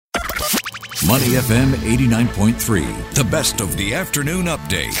Money FM 89.3, the best of the afternoon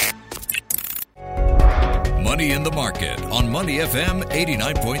update. Money in the Market on Money FM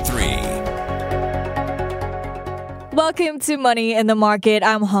 89.3. Welcome to Money in the Market.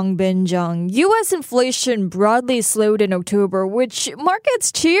 I'm Hong Bin Jung. U.S. inflation broadly slowed in October, which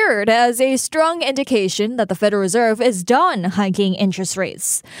markets cheered as a strong indication that the Federal Reserve is done hiking interest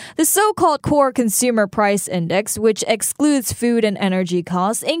rates. The so-called Core Consumer Price Index, which excludes food and energy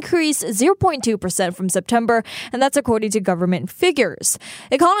costs, increased 0.2% from September, and that's according to government figures.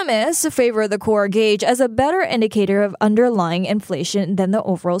 Economists favor the core gauge as a better indicator of underlying inflation than the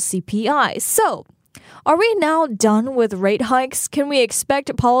overall CPI. So, are we now done with rate hikes? Can we expect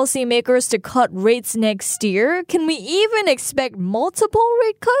policymakers to cut rates next year? Can we even expect multiple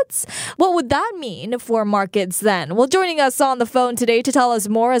rate cuts? What would that mean for markets then? Well, joining us on the phone today to tell us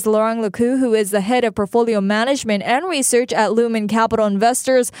more is Laurent Lecoux, who is the head of portfolio management and research at Lumen Capital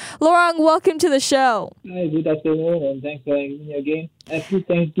Investors. Laurent, welcome to the show. Hi, good afternoon, and thanks for having me again. Happy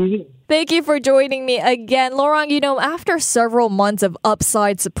Thanksgiving. Thank you for joining me again. Laurent, after several months of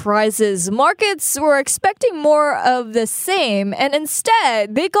upside surprises, markets were expecting more of the same, and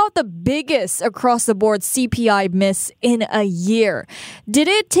instead, they got the biggest across-the-board CPI miss in a year. Did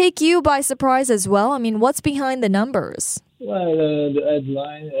it take you by surprise as well? What's behind the numbers? Well, the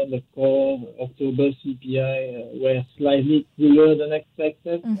headline and the core October CPI were slightly cooler than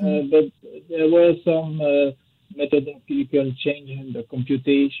expected, but there were some methodological change in the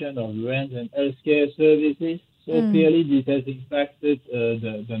computation of rent and healthcare services. So clearly this has impacted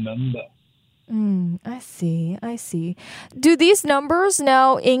the number. I see. Do these numbers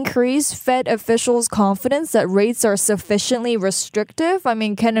now increase Fed officials' confidence that rates are sufficiently restrictive?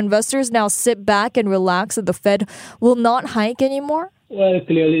 Can investors now sit back and relax that the Fed will not hike anymore? Well,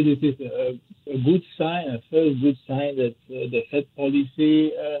 clearly this is a good sign, a first good sign that the Fed policy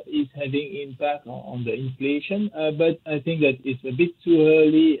is having impact on the inflation. But I think that it's a bit too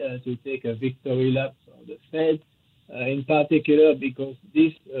early to take a victory lap for the Fed, in particular because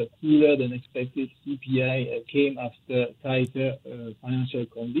this cooler than expected CPI came after tighter financial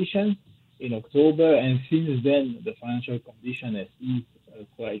conditions in October, and since then the financial condition has eased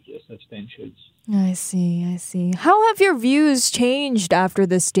quite substantially. I see. How have your views changed after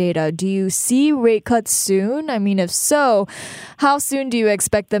this data? Do you see rate cuts soon? If so, how soon do you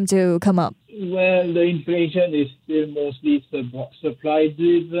expect them to come up? Well, the inflation is still mostly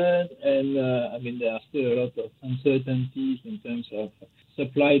supply-driven, and there are still a lot of uncertainties in terms of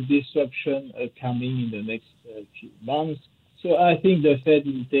supply disruption coming in the next few months. So I think the Fed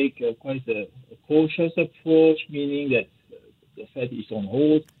will take quite a cautious approach, meaning that the Fed is on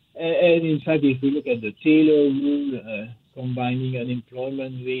hold. And in fact, if we look at the Taylor rule, combining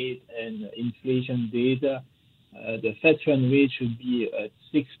unemployment rate and inflation data, the Fed fund rate should be at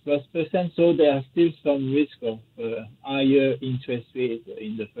 6+%. So there are still some risk of higher interest rates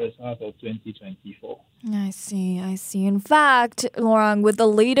in the first half of 2024. I see. In fact, Laurent, with the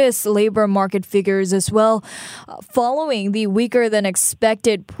latest labor market figures as well, following the weaker than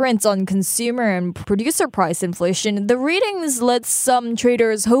expected prints on consumer and producer price inflation, the readings led some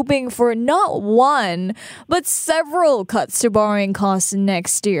traders hoping for not one, but several cuts to borrowing costs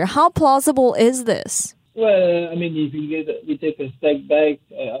next year. How plausible is this? Well, if we take a step back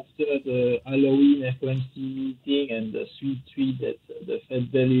after the Halloween FOMC meeting and the sweet tweet that the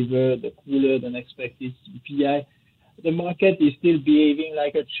Fed delivered, the cooler than expected CPI, the market is still behaving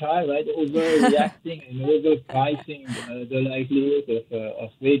like a child, right? Overreacting and overpricing the likelihood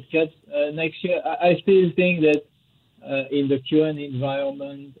of rate cuts next year. I still think that in the current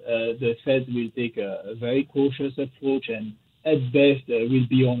environment, the Fed will take a very cautious approach, and at best will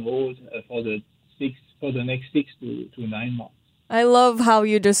be on hold for the next 6 to 9 months. I love how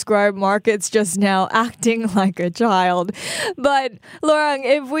you describe markets just now acting like a child. But, Laurent,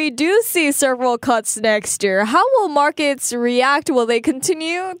 if we do see several cuts next year, how will markets react? Will they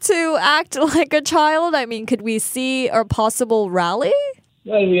continue to act like a child? Could we see a possible rally?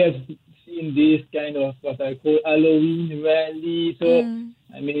 Well, we have seen this kind of what I call Halloween rally. So,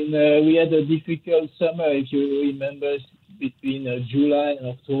 we had a difficult summer, if you remember. Between July and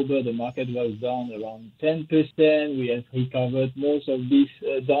October, the market was down around 10%. We have recovered most of this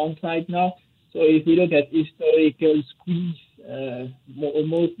downside now. So if we look at historical squeeze,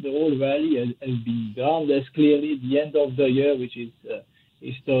 almost the whole rally has been down. That's clearly the end of the year, which is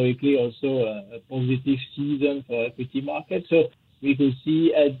historically also a positive season for equity markets. So we could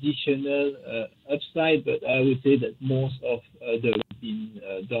see additional upside, but I would say that most of the has been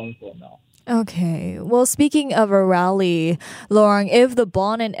done for now. Okay. Well, speaking of a rally, Laurent, if the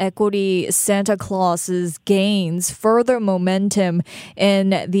bond and equity Santa Claus's gains further momentum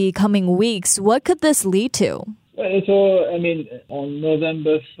in the coming weeks, what could this lead to? On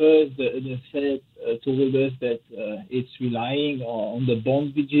November 1st, the Fed told us that it's relying on the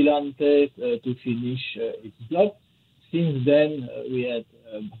bond vigilantes to finish its job. Since then, we had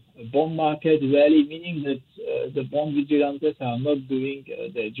a bond market rally, meaning that the bond vigilantes are not doing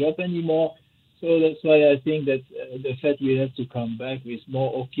their job anymore. So that's why I think that the Fed will have to come back with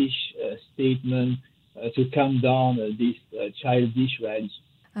more hawkish statement to calm down this childish rally.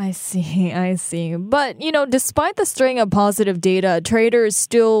 I see. But, despite the string of positive data, traders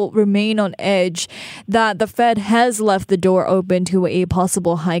still remain on edge that the Fed has left the door open to a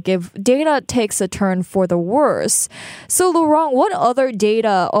possible hike if data takes a turn for the worse. So, Laurent, what other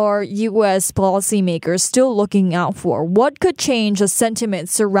data are U.S. policymakers still looking out for? What could change the sentiment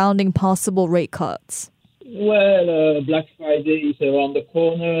surrounding possible rate cuts? Well, Black Friday is around the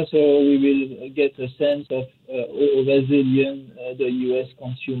corner, so we will get a sense of how resilient the U.S.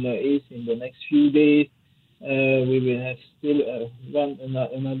 consumer is in the next few days. We will have still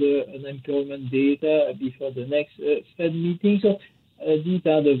another unemployment data before the next Fed meeting. So these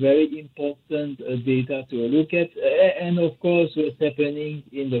are the very important data to look at. And of course, what's happening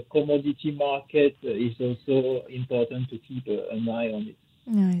in the commodity market is also important to keep an eye on it.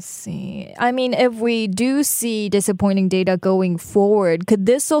 I see. If we do see disappointing data going forward, could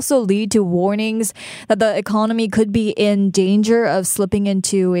this also lead to warnings that the economy could be in danger of slipping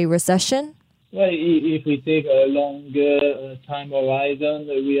into a recession? Well, if we take a longer time horizon,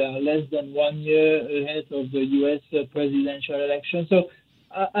 we are less than 1 year ahead of the U.S. presidential election. So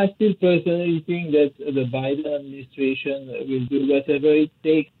I still personally think that the Biden administration will do whatever it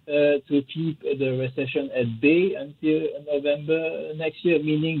takes to keep the recession at bay until November next year,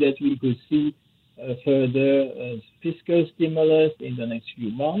 meaning that we could see further fiscal stimulus in the next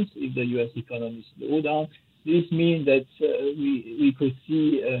few months if the U.S. economy slows down. This means that we could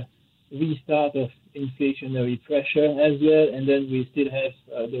see a restart of inflationary pressure as well, and then we still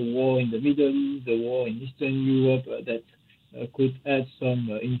have the war in the Middle East, the war in Eastern Europe that could add some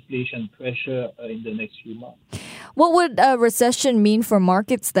inflation pressure in the next few months. What would a recession mean for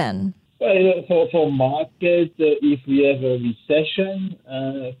markets then? Well, for markets, if we have a recession,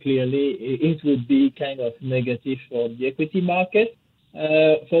 clearly it would be kind of negative for the equity market.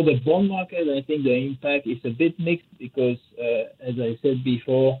 For the bond market, I think the impact is a bit mixed because, as I said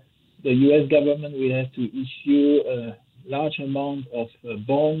before, the U.S. government will have to issue a large amount of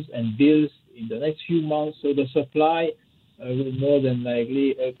bonds and bills in the next few months. So the supply will more than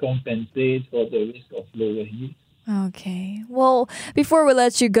likely compensate for the risk of lower yields. Okay. Well, before we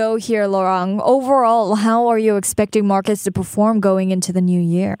let you go here, Laurent, overall, how are you expecting markets to perform going into the new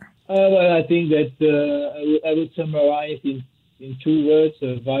year? Well, I think that I would summarize in 2 words,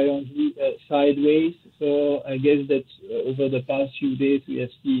 violently sideways. So I guess that over the past few days, we have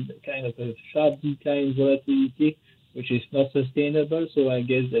seen kind of a sharp decline in volatility, which is not sustainable. So I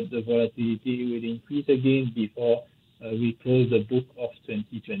guess that the volatility will increase again before we close the book of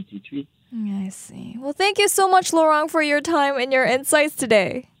 2023. I see. Well, thank you so much, Laurent, for your time and your insights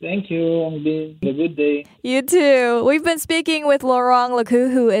today. Thank you, Hongbin. Have a good day. You too. We've been speaking with Laurent Lecou,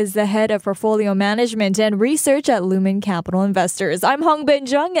 who is the head of portfolio management and research at Lumen Capital Investors. I'm Hongbin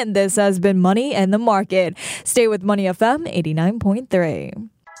Jung, and this has been Money and the Market. Stay with Money FM 89.3.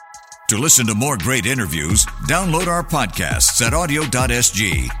 To listen to more great interviews, download our podcasts at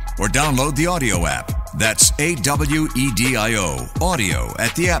audio.sg or download the audio app. That's AWEDIO, audio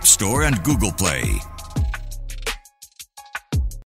at the App Store and Google Play.